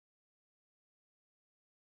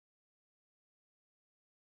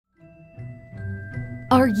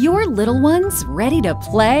Are your little ones ready to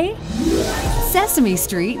play? Sesame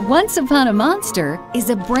Street Once Upon a Monster is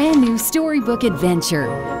a brand new storybook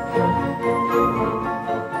adventure.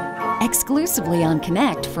 Exclusively on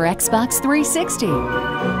Connect for Xbox 360.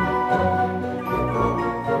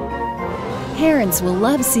 Parents will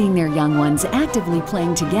love seeing their young ones actively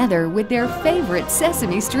playing together with their favorite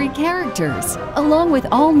Sesame Street characters, along with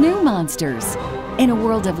all new monsters, in a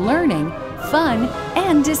world of learning, fun,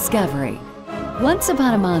 and discovery. Once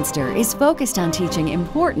Upon a Monster is focused on teaching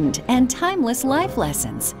important and timeless life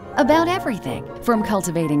lessons about everything from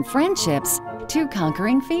cultivating friendships to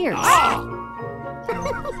conquering fears.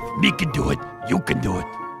 Me can do it. You can do it.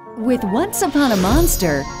 With Once Upon a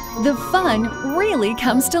Monster, the fun really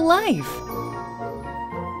comes to life.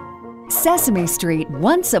 Sesame Street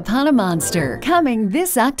Once Upon a Monster, coming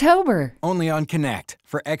this October. Only on Connect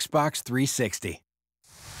for Xbox 360.